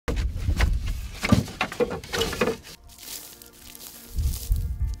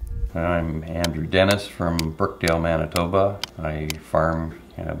I'm Andrew Dennis from Brookdale, Manitoba. I farm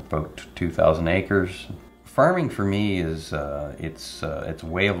about 2,000 acres. Farming for me is it's a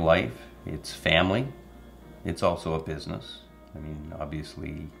way of life. It's family. It's also a business. I mean,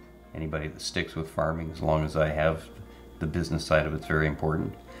 obviously, anybody that sticks with farming, as long as I have the business side of it's very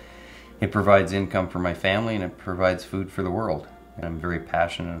important. It provides income for my family and it provides food for the world. And I'm very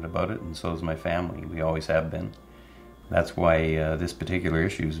passionate about it, and so is my family. We always have been. That's why this particular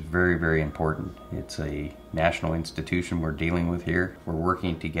issue is very, very important. It's a national institution we're dealing with here. We're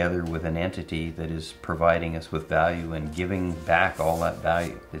working together with an entity that is providing us with value and giving back all that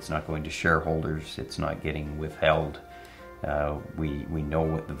value. It's not going to shareholders. It's not getting withheld. We know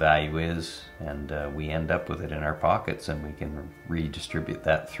what the value is, and we end up with it in our pockets, and we can redistribute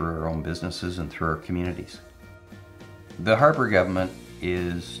that through our own businesses and through our communities. The Harbour government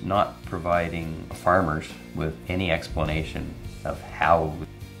is not providing farmers with any explanation of how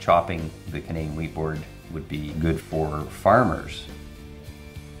chopping the Canadian wheat board would be good for farmers.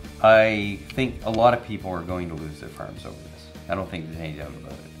 I think a lot of people are going to lose their farms over this. I don't think there's any doubt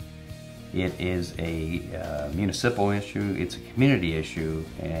about it. It is a municipal issue, it's a community issue,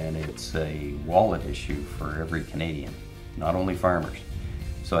 and it's a wallet issue for every Canadian, not only farmers.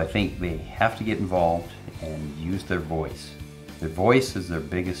 So I think they have to get involved and use their voice. Their voice is their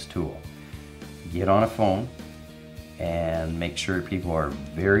biggest tool. Get on a phone and make sure people are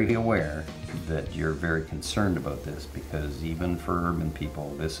very aware that you're very concerned about this, because even for urban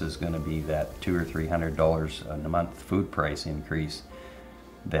people, this is going to be that $200 or $300 a month food price increase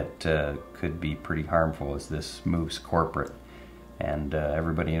that could be pretty harmful as this moves corporate. And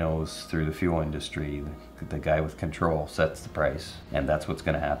everybody knows through the fuel industry, the guy with control sets the price, and that's what's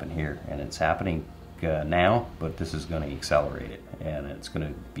going to happen here. And it's happening now, but this is going to accelerate it, and it's going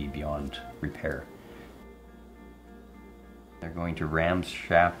to be beyond repair. They're going to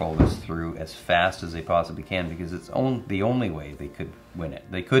ramshackle this through as fast as they possibly can, because it's the only way they could win it.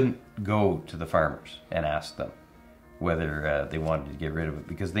 They couldn't go to the farmers and ask them whether they wanted to get rid of it,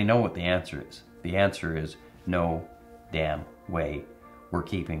 because they know what the answer is. The answer is no damn way we're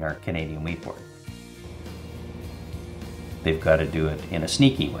keeping our Canadian wheat board. They've got to do it in a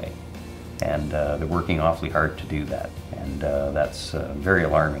sneaky way. And they're working awfully hard to do that. And that's very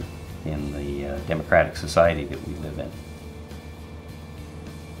alarming in the democratic society that we live in.